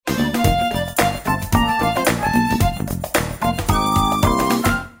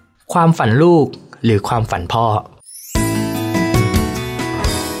ความฝันลูกหรือความฝันพ่อ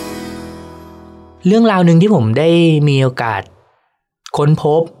เรื่องราวหนึ่งที่ผมได้มีโอกาสค้นพ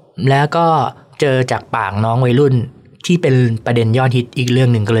บแล้วก็เจอจากปากน้องวัยรุ่นที่เป็นประเด็นยอดฮิตอีกเรื่อง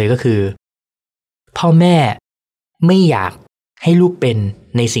หนึ่งก็เลยก็คือพ่อแม่ไม่อยากให้ลูกเป็น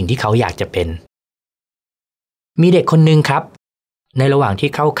ในสิ่งที่เขาอยากจะเป็นมีเด็กคนนึงครับในระหว่างที่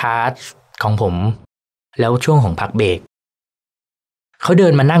เข้าคลาสของผมแล้วช่วงของพักเบรกเขาเดิ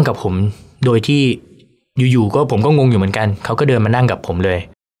นมานั่งกับผมโดยที่อยู่ๆก็ผมก็งงอยู่เหมือนกันเขาก็เดินมานั่งกับผมเลย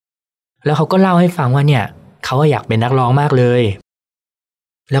แล้วเขาก็เล่าให้ฟังว่าเนี่ยเขาอยากเป็นนักร้องมากเลย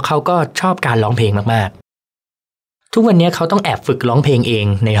แล้วเขาก็ชอบการร้องเพลงมากๆทุกวันนี้เขาต้องแอบฝึกร้องเพลงเอง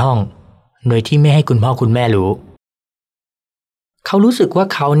ในห้องโดยที่ไม่ให้คุณพ่อคุณแม่รู้เขารู้สึกว่า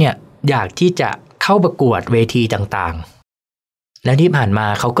เขาเนี่ยอยากที่จะเข้าประกวดเวทีต่างๆและที่ผ่านมา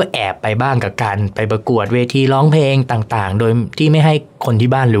เขาก็แอบไปบ้างกับการไปประกวดเวทีร้องเพลงต่างๆโดยที่ไม่ให้คนที่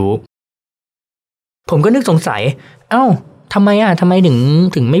บ้านรู้ผมก็นึกสงสัยทำไม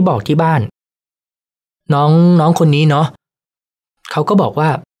ถึงไม่บอกที่บ้านน้องคนนี้เนาะเขาก็บอกว่า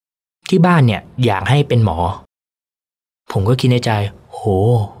ที่บ้านเนี่ยอยากให้เป็นหมอผมก็คิดในใจโห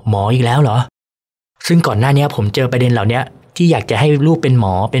หมออีกแล้วเหรอซึ่งก่อนหน้านี้ผมเจอประเด็นเหล่านี้ที่อยากจะให้ลูกเป็นหม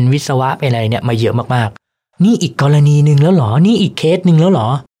อเป็นวิศวะเป็นอะไรเนี่ยมาเยอะมากๆนี่อีกกรณีนึงแล้วเหรอนี่อีกเคสนึงแล้วเหรอ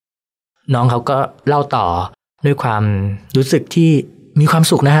น้องเขาก็เล่าต่อด้วยความรู้สึกที่มีความ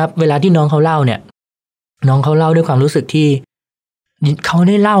สุขนะครับเวลาที่น้องเขาเล่าเนี่ยน้องเขาเล่าด้วยความรู้สึกที่เขาไ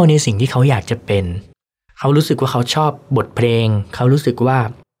ด้เล่าในสิ่งที่เขาอยากจะเป็นเขารู้สึกว่าเขาชอบบทเพลงเขารู้สึกว่า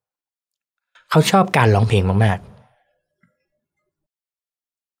เขาชอบการร้องเพลงมาก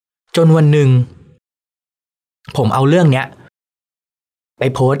ๆจนวันหนึ่งผมเอาเรื่องเนี้ยไป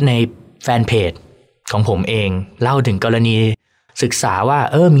โพสต์ในแฟนเพจของผมเองเล่าถึงกรณีศึกษาว่า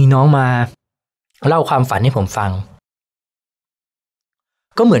มีน้องมาเล่าความฝันให้ผมฟัง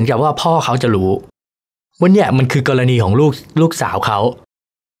ก็เหมือนกับว่าพ่อเขาจะรู้ว่าเนี่ยมันคือกรณีของลูกสาวเขา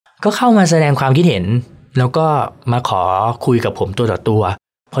ก็เข้ามาแสดงความคิดเห็นแล้วก็มาขอคุยกับผมตัวต่อตัว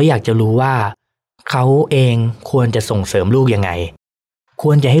เพราะอยากจะรู้ว่าเขาเองควรจะส่งเสริมลูกยังไงค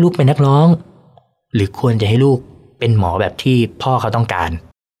วรจะให้ลูกเป็นนักร้องหรือควรจะให้ลูกเป็นหมอแบบที่พ่อเขาต้องการ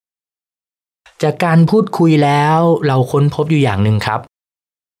จากการพูดคุยแล้วเราค้นพบอยู่อย่างหนึ่งครับ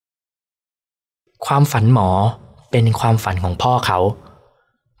ความฝันหมอเป็นความฝันของพ่อเขา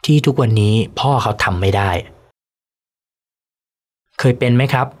ที่ทุกวันนี้พ่อเขาทำไม่ได้เคยเป็นไหม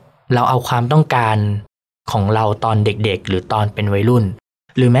ครับเราเอาความต้องการของเราตอนเด็กๆหรือตอนเป็นวัยรุ่น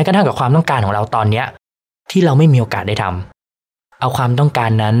หรือแม้กระทั่งกับความต้องการของเราตอนเนี้ยที่เราไม่มีโอกาสได้ทำเอาความต้องกา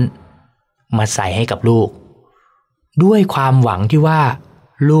รนั้นมาใส่ให้กับลูกด้วยความหวังที่ว่า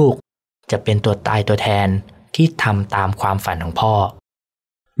ลูกจะเป็นตัวตายตัวแทนที่ทำตามความฝันของพ่อ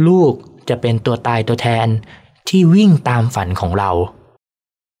ลูกจะเป็นตัวตายตัวแทนที่วิ่งตามฝันของเรา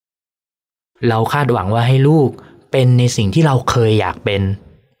คาดหวังว่าให้ลูกเป็นในสิ่งที่เราเคยอยากเป็น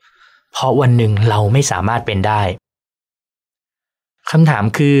เพราะวันหนึ่งเราไม่สามารถเป็นได้คำถาม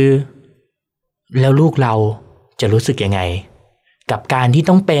คือแล้วลูกเราจะรู้สึกยังไงกับการที่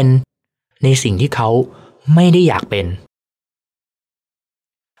ต้องเป็นในสิ่งที่เขาไม่ได้อยากเป็น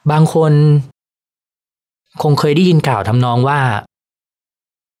บางคนคงเคยได้ยินข่าวทำนองว่า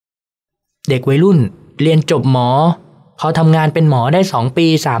เด็กวัยรุ่นเรียนจบหมอพอทำงานเป็นหมอได้2 ปี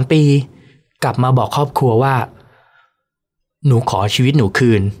3 ปีกลับมาบอกครอบครัวว่าหนูขอชีวิตหนู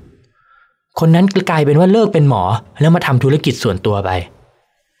คืนคนนั้นกลายเป็นว่าเลิกเป็นหมอแล้วมาทำธุรกิจส่วนตัวไป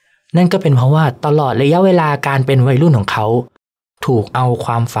นั่นก็เป็นเพราะว่าตลอดระยะเวลาการเป็นวัยรุ่นของเขาถูกเอาค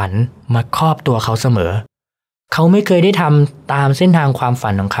วามฝันมาครอบตัวเขาเสมอเขาไม่เคยได้ทำตามเส้นทางความฝั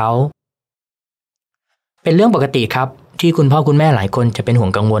นของเขาเป็นเรื่องปกติครับที่คุณพ่อคุณแม่หลายคนจะเป็นห่ว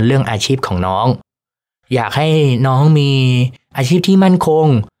งกังวลเรื่องอาชีพของน้องอยากให้น้องมีอาชีพที่มั่นคง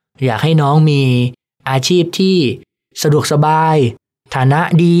อยากให้น้องมีอาชีพที่สะดวกสบายฐานะ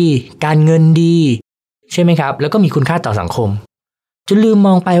ดีการเงินดีใช่ไหมครับแล้วก็มีคุณค่าต่อสังคมจนลืมม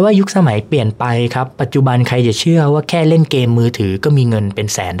องไปว่ายุคสมัยเปลี่ยนไปครับปัจจุบันใครจะเชื่อว่าแค่เล่นเกมมือถือก็มีเงินเป็น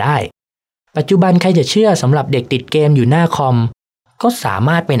แสนได้ปัจจุบันใครจะเชื่อสำหรับเด็กติดเกมอยู่หน้าคอมก็สาม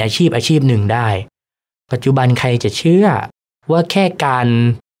ารถเป็นอาชีพหนึ่งได้ปัจจุบันใครจะเชื่อว่าแค่การ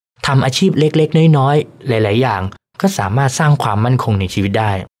ทำอาชีพเล็กๆน้อยๆหลายๆอย่างก็สามารถสร้างความมั่นคงในชีวิตไ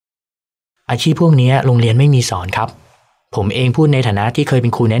ด้อาชีพพวกนี้โรงเรียนไม่มีสอนครับผมเองพูดในฐานะที่เคยเป็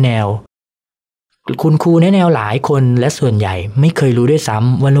นครูแนะแนวคุณครูแนะแนวหลายคนและส่วนใหญ่ไม่เคยรู้ด้วยซ้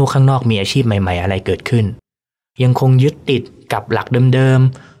ำว่าโลกข้างนอกมีอาชีพใหม่ๆอะไรเกิดขึ้นยังคงยึดติดกับหลักเดิม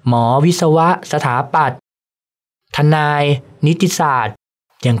ๆหมอวิศวะสถาปัตย์ทนายนิติศาสตร์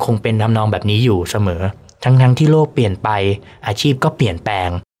ยังคงเป็นทำนองแบบนี้อยู่เสมอทั้งที่โลกเปลี่ยนไปอาชีพก็เปลี่ยนแปลง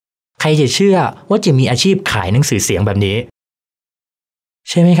ใครจะเชื่อว่าจะมีอาชีพขายหนังสือเสียงแบบนี้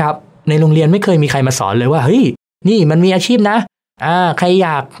ใช่ไหมครับในโรงเรียนไม่เคยมีใครมาสอนเลยว่าเฮ้ยนี่มันมีอาชีพนะใครอย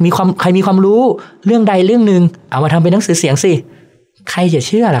ากมีความรู้เรื่องใดเรื่องหนึ่งเอามาทำเป็นหนังสือเสียงสิใครจะเ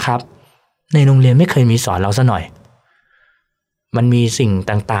ชื่อล่ะครับในโรงเรียนไม่เคยมีสอนเราซะหน่อยมันมีสิ่ง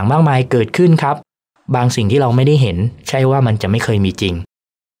ต่างๆมากมายเกิดขึ้นครับบางสิ่งที่เราไม่ได้เห็นใช่ว่ามันจะไม่เคยมีจริง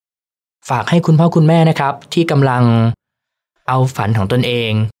ฝากให้คุณพ่อคุณแม่นะครับที่กำลังเอาฝันของตนเอ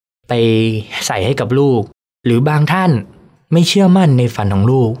งไปใส่ให้กับลูกหรือบางท่านไม่เชื่อมั่นในฝันของ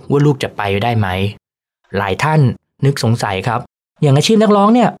ลูกว่าลูกจะไปได้ไหมหลายท่านนึกสงสัยครับอย่างอาชีพนักร้อง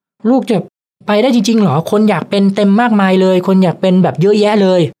เนี่ยลูกจะไปได้จริงๆหรอคนอยากเป็นเต็มมากมายเลยคนอยากเป็นแบบเยอะแยะเล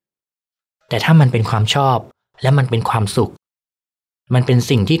ยแต่ถ้ามันเป็นความชอบและมันเป็นความสุขมันเป็น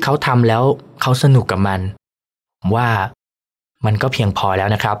สิ่งที่เขาทำแล้วเขาสนุกกับมันว่ามันก็เพียงพอแล้ว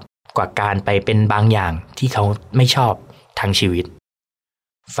นะครับกว่าการไปเป็นบางอย่างที่เขาไม่ชอบทางชีวิต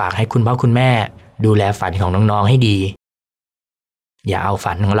ฝากให้คุณพ่อคุณแม่ดูแลฝันของน้องๆให้ดีอย่าเอา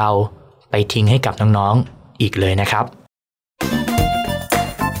ฝันของเราไปทิ้งให้กับน้องๆอีกเลยนะครับ